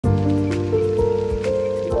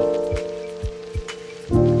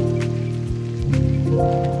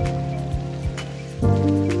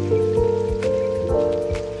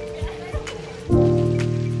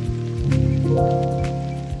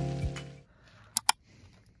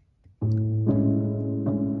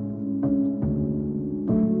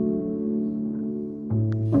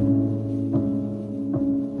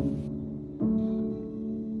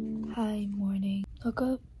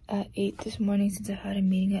late this morning since I had a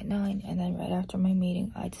meeting at 9, and then right after my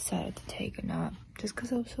meeting I decided to take a nap just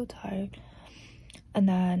because I was so tired. And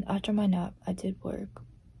then after my nap I did work,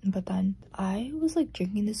 but then I was like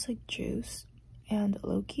drinking this like juice, and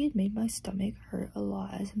low-key it made my stomach hurt a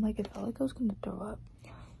lot, as in like it felt like I was gonna throw up.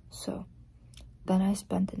 So then I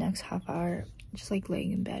spent the next half hour just like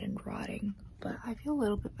laying in bed and rotting, but I feel a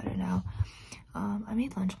little bit better now. I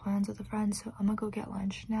made lunch plans with a friend, so I'm gonna go get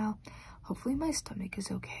lunch now. Hopefully my stomach is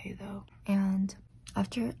okay though. And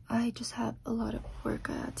after, I just had a lot of work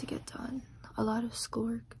I had to get done, a lot of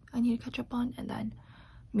schoolwork I need to catch up on, and then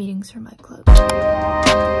meetings for my club.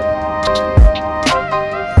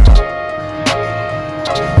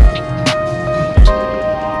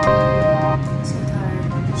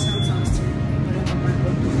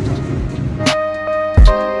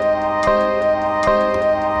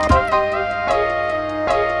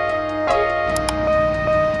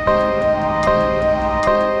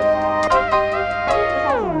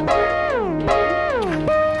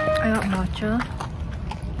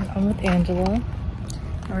 I'm with Angela,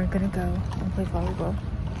 and we're gonna go and play volleyball.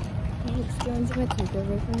 Alex, do you want to do a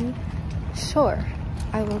takeover for me? Sure,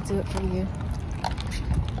 I will do it for you.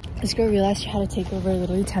 This girl realized she had a takeover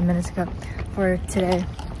literally 10 minutes ago for today.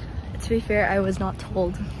 To be fair, I was not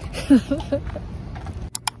told.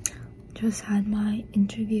 Just had my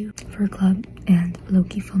interview for club and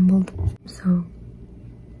Loki fumbled, so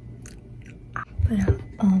but yeah,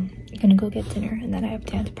 I'm gonna go get dinner, and then I have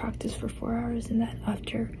dance practice for 4 hours, and then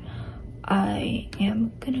after I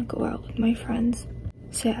am gonna go out with my friends.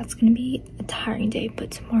 So yeah, it's gonna be a tiring day,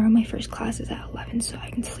 but tomorrow my first class is at 11, so I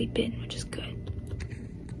can sleep in, which is good.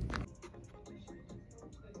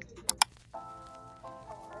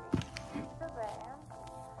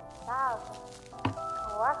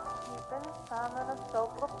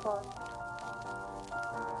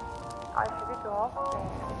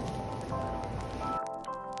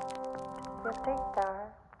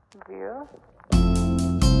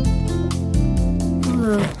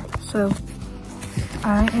 Hello, so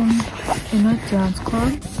I am in a dance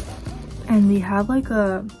club, and we have like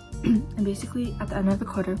a and basically at the end of the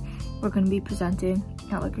quarter we're going to be presenting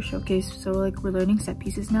at like a showcase. So like we're learning set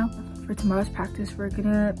pieces now. For tomorrow's practice we're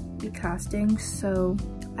gonna be casting, so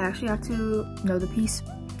I actually have to know the piece,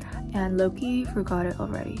 and Loki forgot it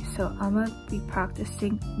already, so I'm gonna be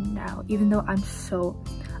practicing now, even though I'm so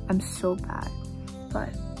bad, but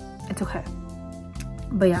it's okay.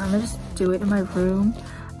 But yeah, I'm gonna just do it in my room.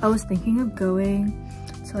 I was thinking of going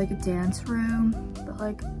to like a dance room, but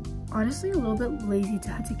like honestly a little bit lazy to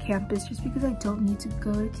head to campus just because I don't need to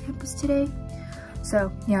go to campus today.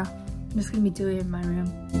 So yeah, I'm just gonna be doing it in my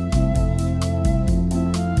room.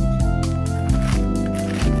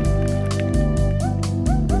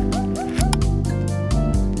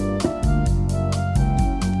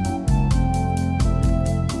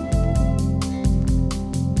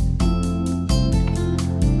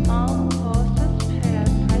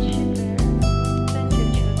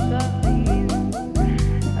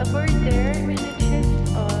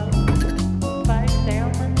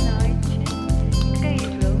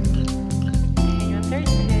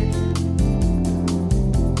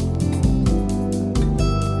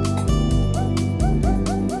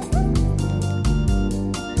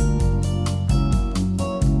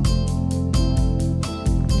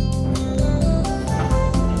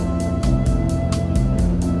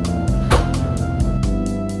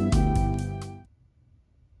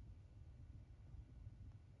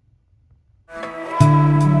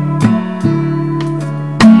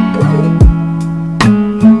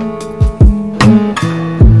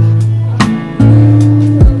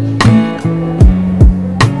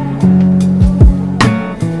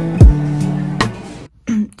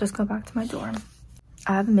 Just go back to my dorm.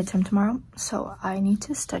 I have a midterm tomorrow, so I need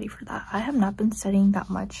to study for that. I have not been studying that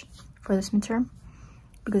much for this midterm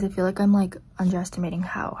because I feel like I'm like underestimating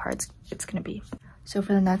how hard it's gonna be. So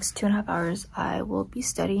for the next 2.5 hours I will be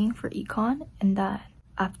studying for econ, and then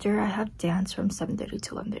after I have dance from 7:30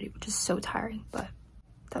 to 11:30, which is so tiring, but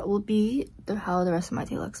that will be how the rest of my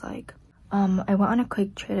day looks like. I went on a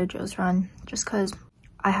quick Trader Joe's run just because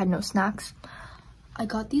I had no snacks. I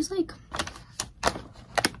got these like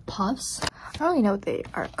puffs. I don't really know what they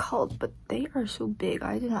are called, but they are so big.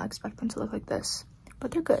 I did not expect them to look like this,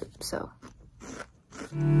 but they're good. So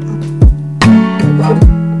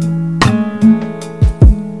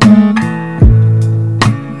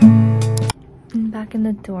I'm back in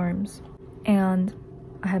the dorms, and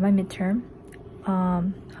I had my midterm.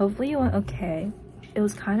 Hopefully it went okay. It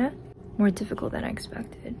was kind of more difficult than I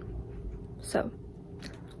expected, so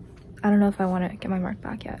I don't know if I want to get my mark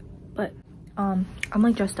back yet, but I'm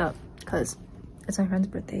like dressed up because it's my friend's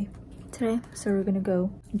birthday, today, so we're gonna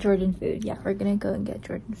go Jordan food. Yeah, we're gonna go and get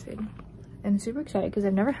Jordan food. And I'm super excited because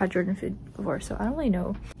I've never had Jordan food before, so I don't really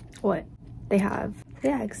know what they have.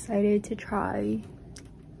 Yeah, excited to try.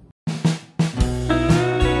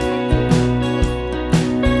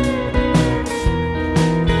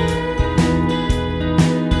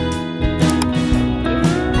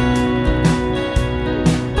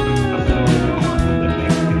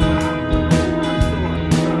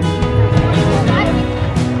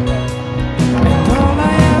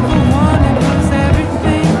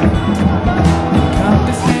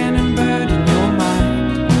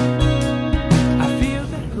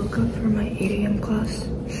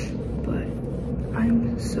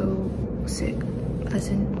 As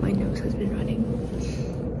in, my nose has been running.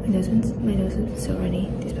 My nose is so runny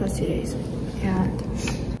these past 2 days,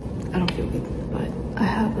 and I don't feel good. But I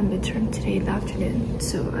have a midterm today in the afternoon,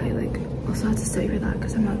 so I also have to study for that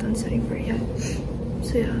because I'm not done studying for it yet.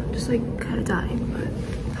 So yeah, just kind of dying, but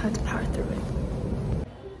I have to power through it.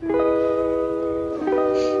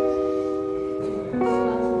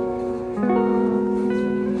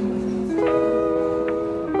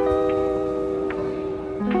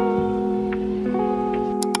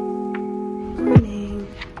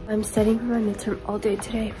 I'm studying for my midterm all day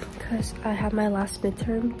today because I have my last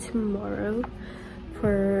midterm tomorrow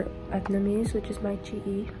for Vietnamese, which is my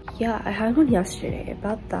GE. Yeah, I had one yesterday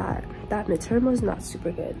about that. That midterm was not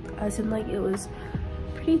super good, as in it was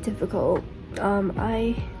pretty difficult.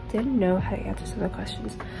 I didn't know how to answer some of the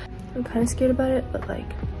questions. I'm kind of scared about it, but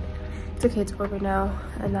it's okay, it's over now.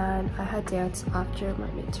 And then I had dance after my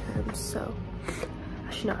midterm, so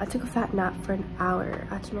actually no, I took a fat nap for an hour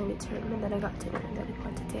after my midterm, and then I got dinner, and then I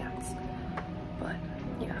went to dance. But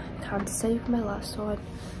yeah, time to study for my last one.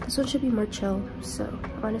 This one should be more chill, so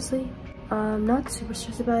honestly, I'm not super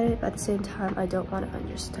stressed about it, but at the same time, I don't want to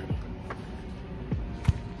understudy.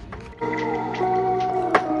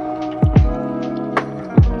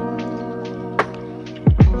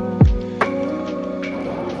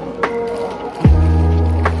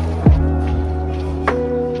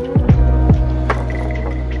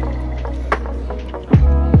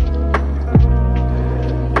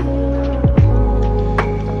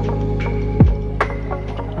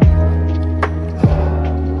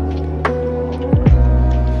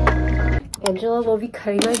 Angela will be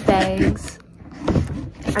cutting my bangs.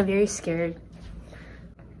 I'm very scared.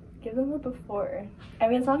 Give them a before. I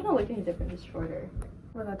mean, it's not gonna look any different, it's shorter.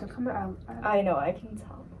 Oh my god, don't come out. I know, I can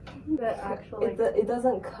tell. The actual it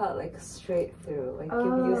doesn't cut straight through. Give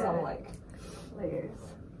you some layers.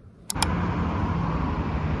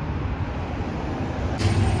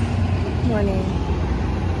 Morning.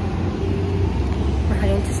 We're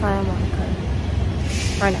heading to Santa Monica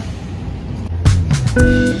right now.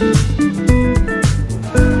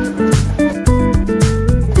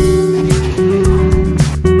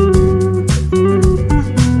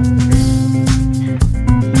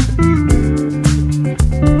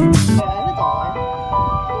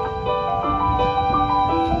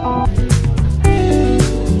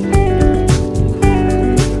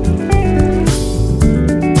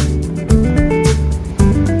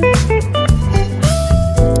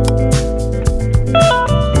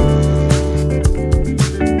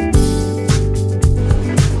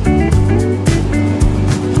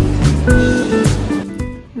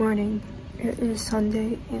 It is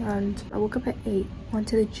Sunday and I woke up at 8, went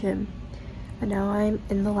to the gym, and now I'm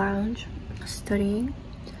in the lounge studying.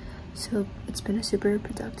 So it's been a super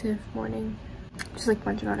productive morning. Just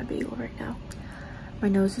munching on a bagel right now. My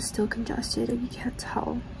nose is still congested if you can't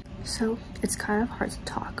tell, so it's kind of hard to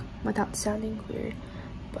talk without sounding weird.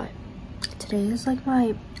 But today is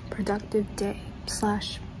my productive day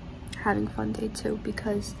slash having fun day too,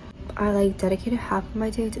 because I dedicated half of my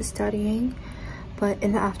day to studying. But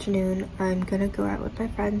in the afternoon, I'm gonna go out with my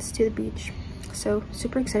friends to the beach. So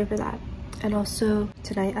super excited for that. And also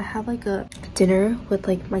tonight I have a dinner with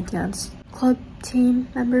my dance club team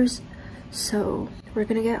members. So we're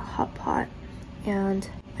gonna get hot pot, and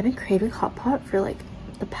I've been craving hot pot for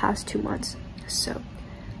the past 2 months. So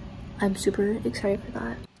I'm super excited for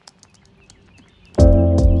that.